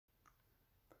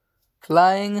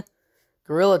Flying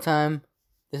gorilla time.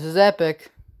 This is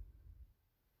epic.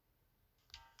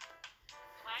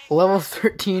 Level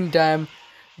 13 time.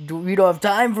 We don't have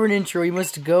time for an intro. We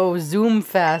must go zoom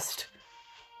fast.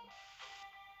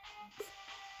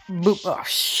 Boop. Oh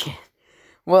shit.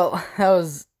 Well, that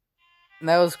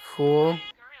was cool.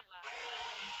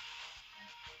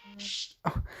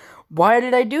 Oh, why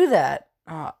did I do that?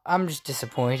 I'm just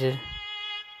disappointed.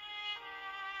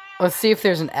 Let's see if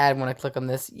there's an ad when I click on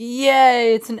this.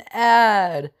 Yay, it's an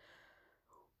ad.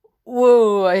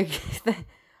 Whoa,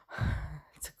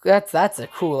 that's a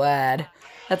cool ad.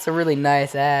 That's a really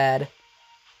nice ad.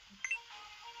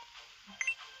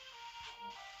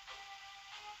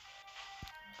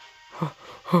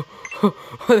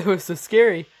 That was so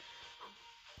scary.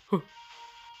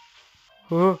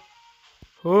 No!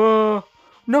 Oh!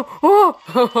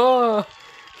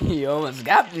 You almost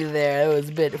got me there. That was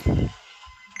a bit.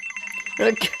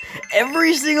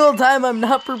 Every single time I'm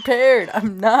not prepared.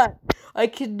 I'm not. I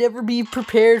could never be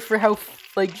prepared for how,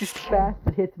 just fast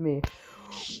it hits me.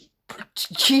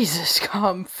 Jesus,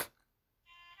 comf.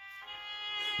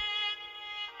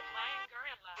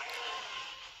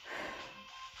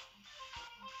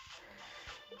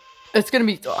 It's gonna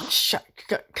be. Oh, shit.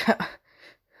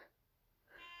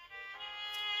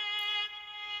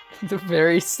 The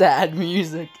very sad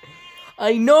music.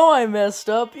 I know I messed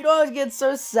up. You don't always get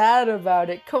so sad about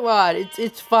it. Come on,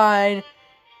 it's fine.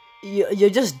 You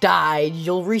just died.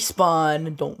 You'll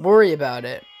respawn. Don't worry about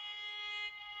it.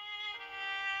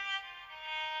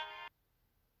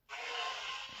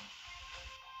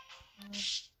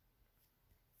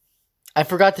 I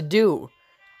forgot to do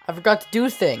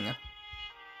thing.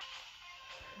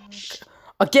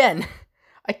 Again,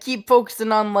 I keep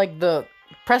focusing on the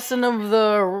pressing of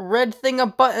the red thing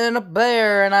button up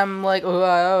there, and I'm like,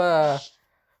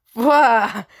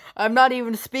 I'm not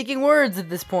even speaking words at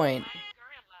this point.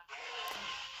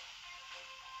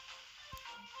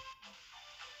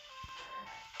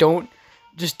 Don't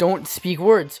speak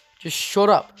words. Just shut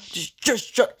up.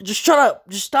 Just shut up.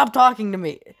 Just stop talking to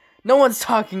me. No one's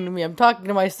talking to me. I'm talking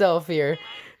to myself here.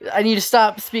 I need to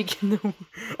stop speaking.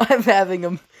 I'm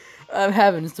having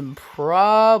some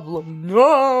problem.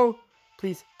 No.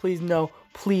 Please, no.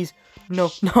 Please,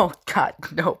 no. God,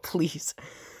 no, please.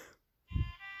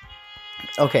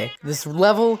 Okay, this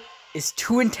level is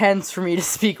too intense for me to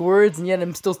speak words, and yet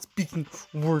I'm still speaking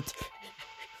words.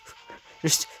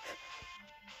 Just...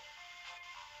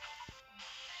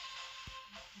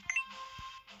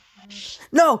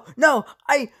 No,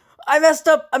 I messed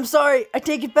up. I'm sorry. I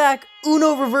take it back.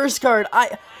 Uno reverse card.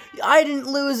 I didn't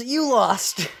lose. You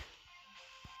lost.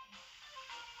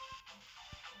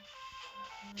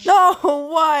 No,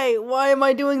 why? Why am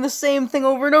I doing the same thing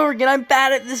over and over again? I'm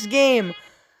bad at this game.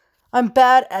 I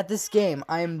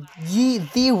am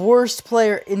the worst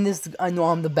player in this. I know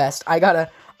I'm the best. I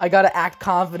gotta act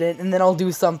confident, and then I'll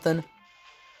do something.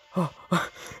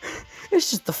 It's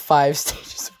just the 5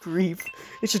 stages of grief.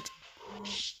 It's just.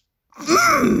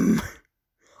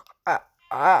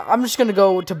 I'm just gonna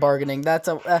go to bargaining.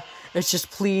 It's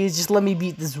just, please, just let me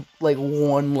beat this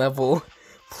one level,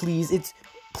 please.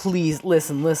 Please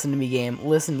listen to me, game.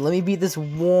 Listen, let me beat this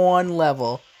one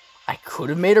level. I could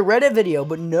have made a Reddit video,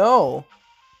 but no.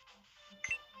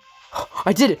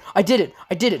 I did it. I did it.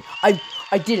 I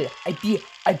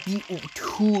beat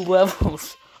 2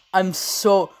 levels.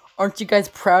 Aren't you guys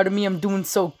proud of me? I'm doing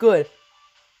so good.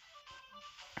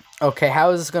 Okay,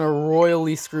 how is this gonna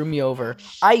royally screw me over?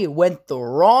 I went the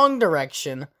wrong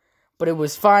direction, but it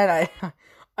was fine. I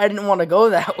didn't want to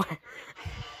go that way.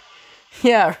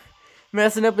 Yeah,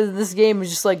 messing up in this game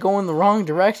is just going the wrong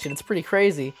direction. It's pretty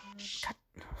crazy. God.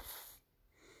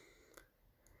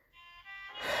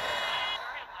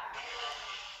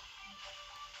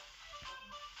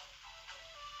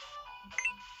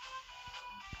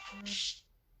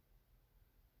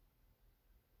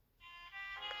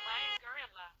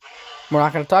 We're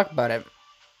not gonna talk about it.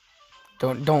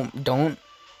 Don't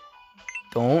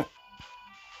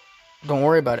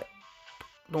worry about it.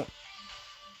 Don't.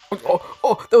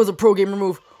 Oh, that was a pro gamer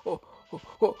move. No.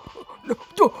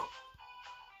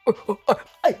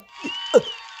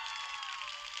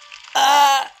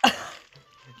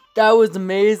 That was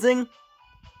amazing.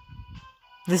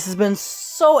 This has been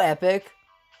so epic.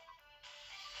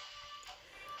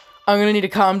 I'm gonna need to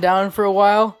calm down for a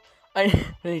while. I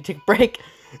need to take a break.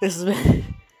 This has been...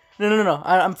 No.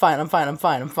 I'm fine. This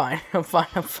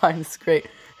is great.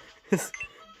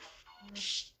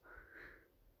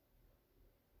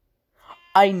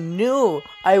 I knew.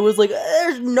 I was like,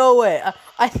 there's no way.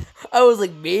 I was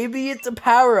like, maybe it's a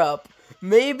power-up.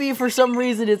 Maybe for some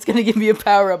reason it's gonna give me a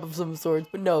power-up of some sorts,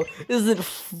 but no, this isn't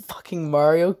fucking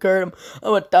Mario Kart.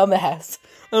 I'm a dumbass.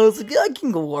 I was like, I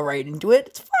can go right into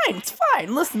it. It's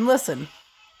fine. Listen.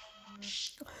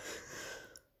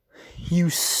 You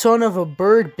son of a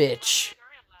bird bitch.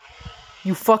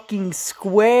 You fucking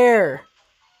square.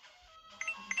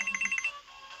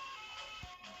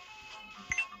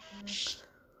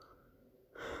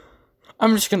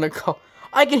 I'm just gonna go.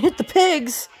 I can hit the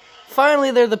pigs!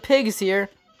 Finally, they're the pigs here.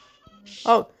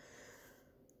 Oh.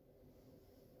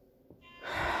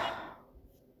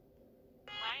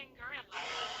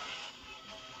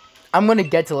 I'm gonna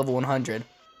get to level 100.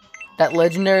 That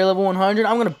legendary level 100,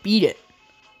 I'm gonna beat it.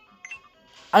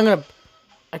 I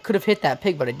could have hit that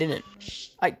pig, but I didn't.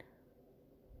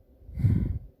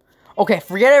 Okay,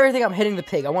 forget everything, I'm hitting the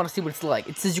pig. I want to see what it's like.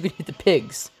 It says you can hit the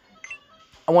pigs.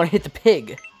 I want to hit the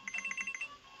pig.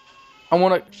 I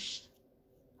want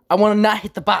to not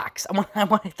hit the box. I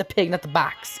want to hit the pig, not the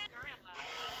box.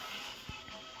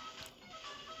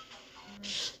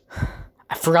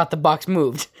 I forgot the box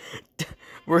moved.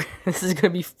 This is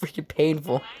gonna be freaking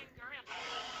painful.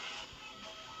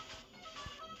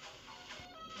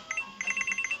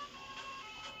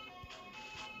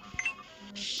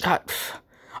 God,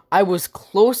 I was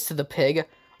close to the pig.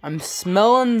 I'm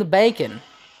smelling the bacon.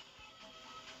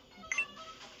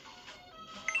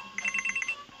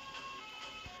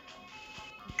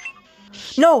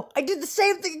 No, I did the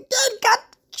same thing again. God,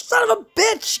 son of a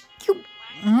bitch. You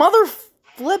mother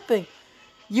flipping.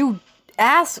 You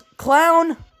ass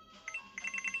clown.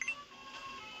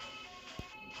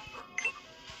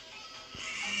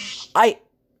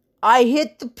 I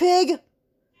hit the pig.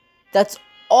 That's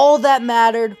all that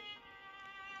mattered.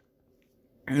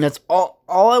 And that's all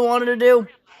I wanted to do.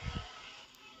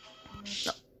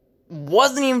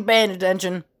 Wasn't even paying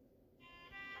attention.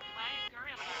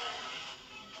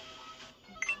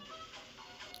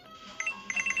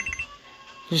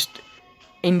 Just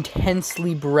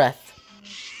intensely breath.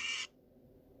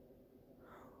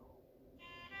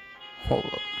 Hold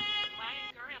up.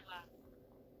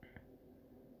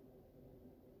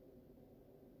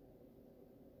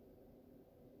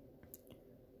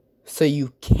 So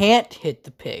you can't hit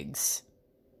the pigs.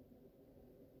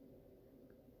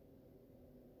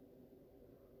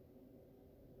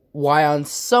 Why on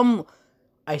some...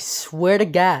 I swear to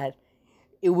God,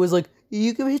 it was like,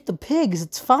 you can hit the pigs,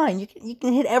 it's fine. You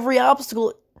can hit every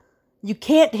obstacle. You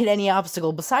can't hit any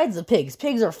obstacle besides the pigs.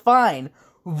 Pigs are fine.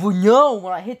 But no,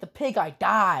 when I hit the pig, I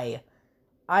die.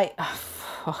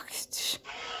 Fuck.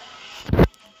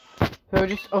 So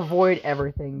just avoid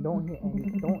everything. Don't hit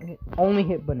any. Only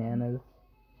hit bananas.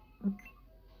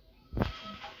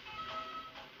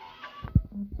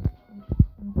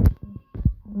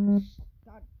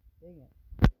 God dang it.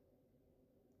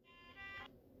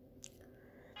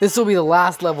 This will be the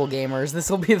last level, gamers. This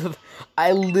will be the...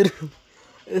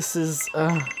 This is,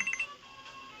 at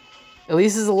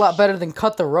least this is a lot better than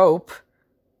Cut the Rope.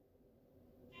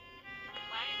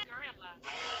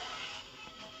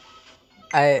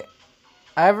 I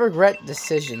regret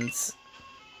decisions.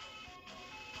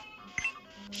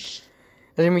 There's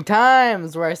gonna be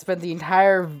times where I spent the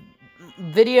entire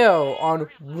video on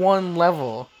one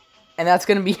level. And that's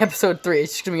gonna be episode 3.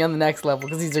 It's just gonna be on the next level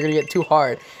because these are gonna get too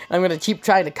hard. And I'm gonna keep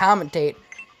trying to commentate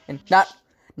and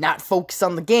not focus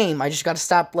on the game. I just gotta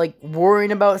stop, like,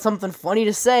 worrying about something funny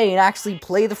to say and actually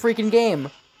play the freaking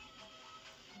game.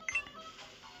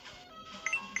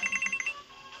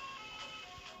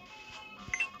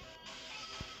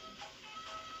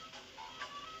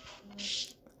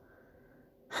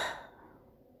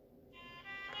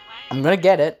 I'm gonna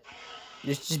get it.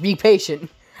 Just be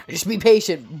patient. Just be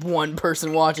patient, one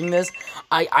person watching this.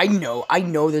 I know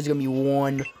there's gonna be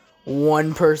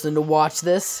one person to watch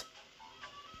this.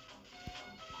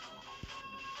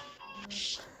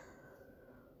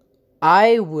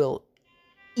 I will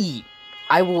eat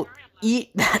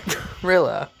that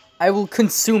gorilla. I will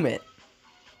consume it.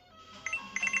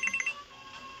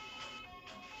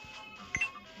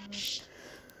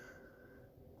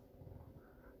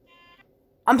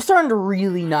 I'm starting to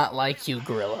really not like you,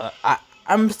 gorilla.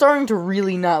 I'm starting to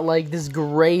really not like this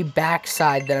gray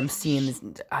backside that I'm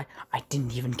seeing. I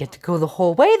didn't even get to go the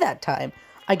whole way that time.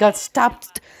 I got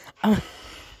stopped. I'm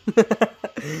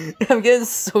getting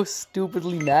so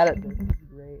stupidly mad at this. This is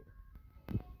great.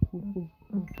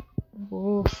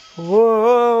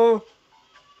 Whoa.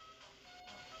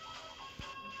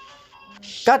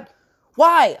 God,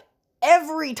 why?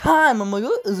 Every time I'm like,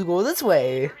 let's go this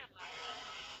way.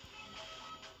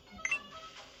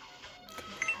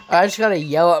 I just gotta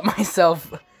yell at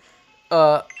myself.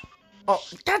 Oh,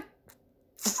 God.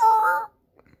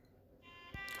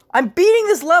 I'm beating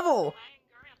this level!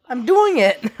 I'm doing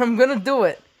it! I'm gonna do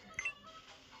it.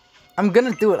 I'm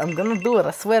gonna do it. I'm gonna do it.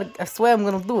 I swear I'm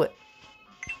gonna do it.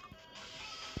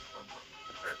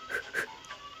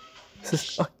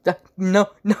 No,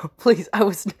 please. I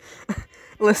was...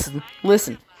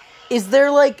 Listen. Is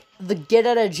there, like, the get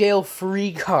out of jail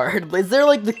free card? Is there,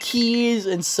 like, the keys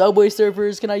and Subway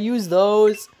Surfers? Can I use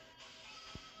those?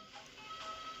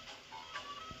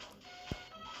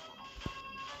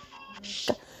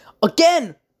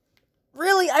 Again!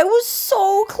 Really? I was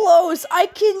so close! I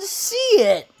can see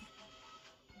it!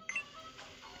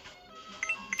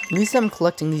 At least I'm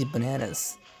collecting these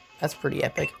bananas. That's pretty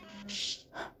epic.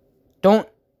 Don't.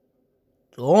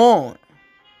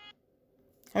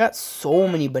 I got so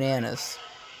many bananas.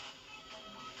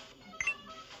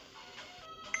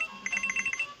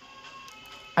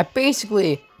 I'm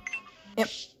basically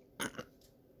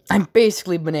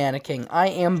Banana King. I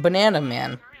am Banana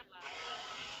Man.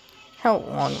 How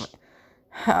long?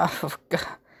 Oh,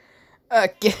 God.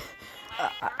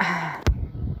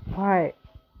 Why?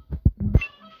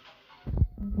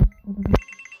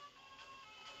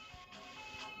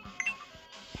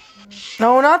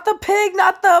 No, not the pig!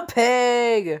 Not the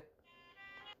pig!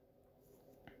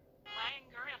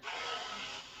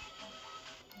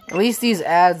 At least these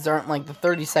ads aren't like the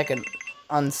 30-second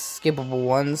unskippable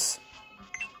ones.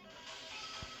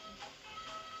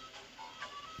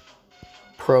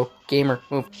 Pro gamer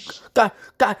move. God,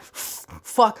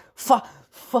 fuck,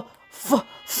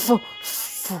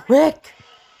 frick.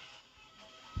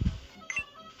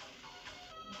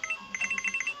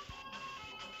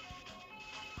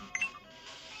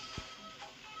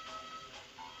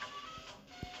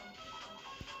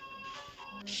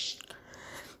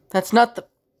 That's not the...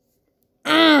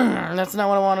 that's not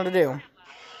what I wanted to do.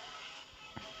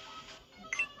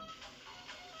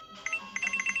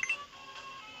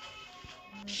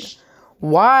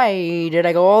 Why did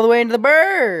I go all the way into the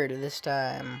bird this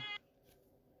time?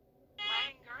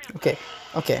 Okay.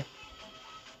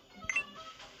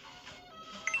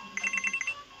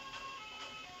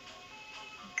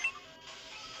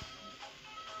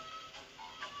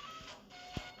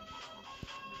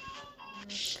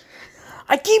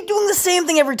 I keep doing the same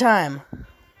thing every time.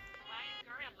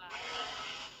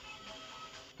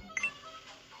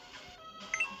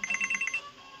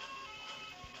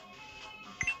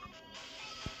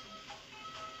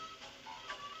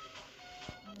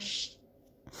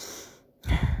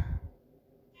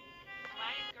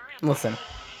 Listen.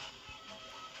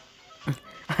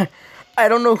 I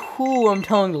don't know who I'm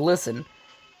telling to listen.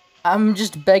 I'm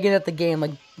just begging at the game,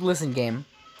 like, listen, game.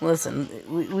 Listen,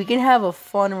 we can have a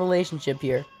fun relationship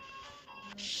here.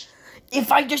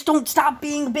 If I just don't stop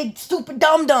being a big, stupid,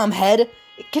 dumb head,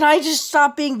 can I just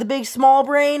stop being the big, small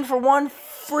brain for one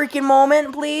freaking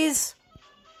moment, please?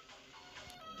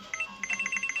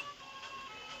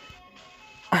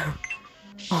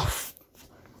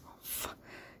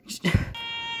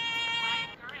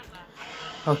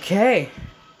 Okay.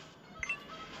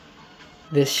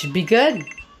 This should be good.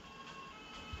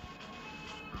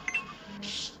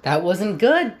 That wasn't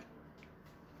good.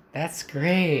 That's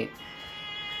great.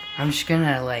 I'm just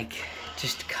gonna, like,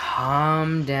 just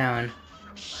calm down.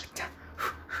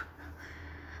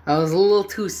 That was a little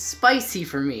too spicy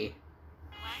for me.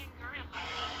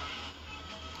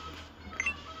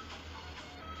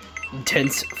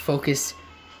 Intense focus.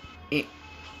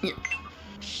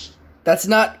 That's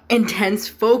not intense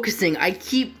focusing.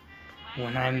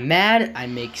 When I'm mad, I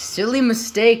make silly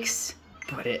mistakes.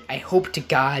 But I hope to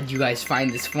God you guys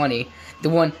find this funny.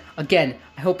 Again,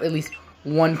 I hope at least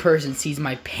one person sees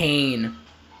my pain.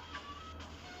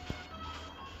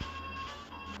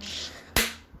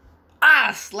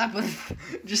 Slap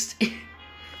with, just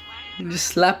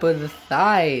slap with the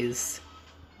thighs.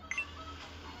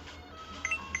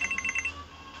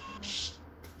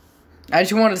 I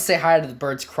just wanted to say hi to the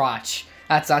bird's crotch.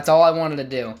 That's all I wanted to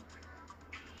do.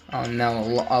 Oh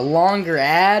no, a longer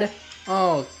ad?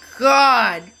 Oh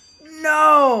God,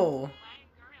 no!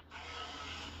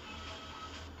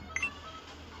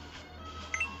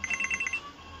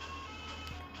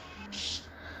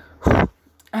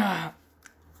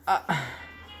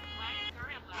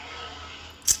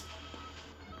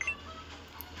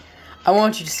 I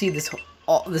want you to see this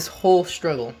whole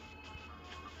struggle.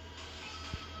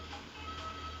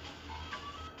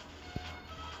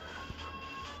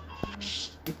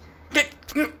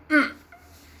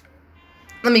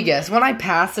 Let me guess. When I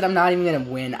pass it, I'm not even gonna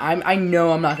win. I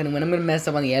know I'm not gonna win. I'm gonna mess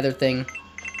up on the other thing.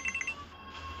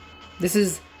 This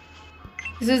is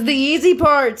the easy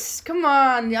parts. Come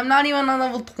on. I'm not even on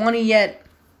level 20 yet.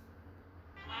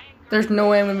 There's no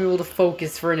way I'm gonna be able to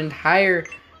focus for an entire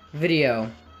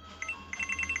video.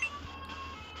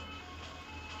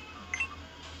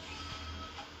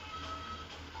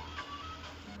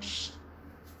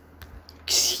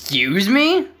 Excuse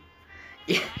me?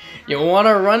 You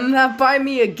wanna run that by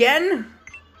me again?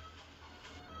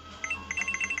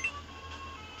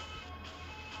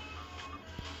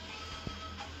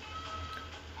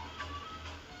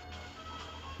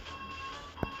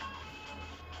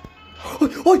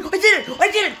 Oh, I did it!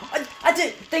 I did it! That's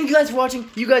it! Thank you guys for watching.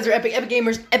 You guys are epic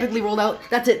gamers, epically rolled out.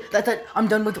 That's it. I'm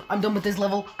done with this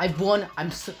level. I've won.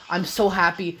 I'm so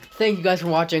happy. Thank you guys for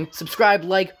watching. Subscribe,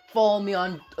 like, follow me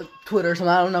on Twitter or something.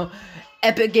 I don't know.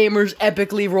 Epic gamers,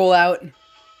 epically roll out.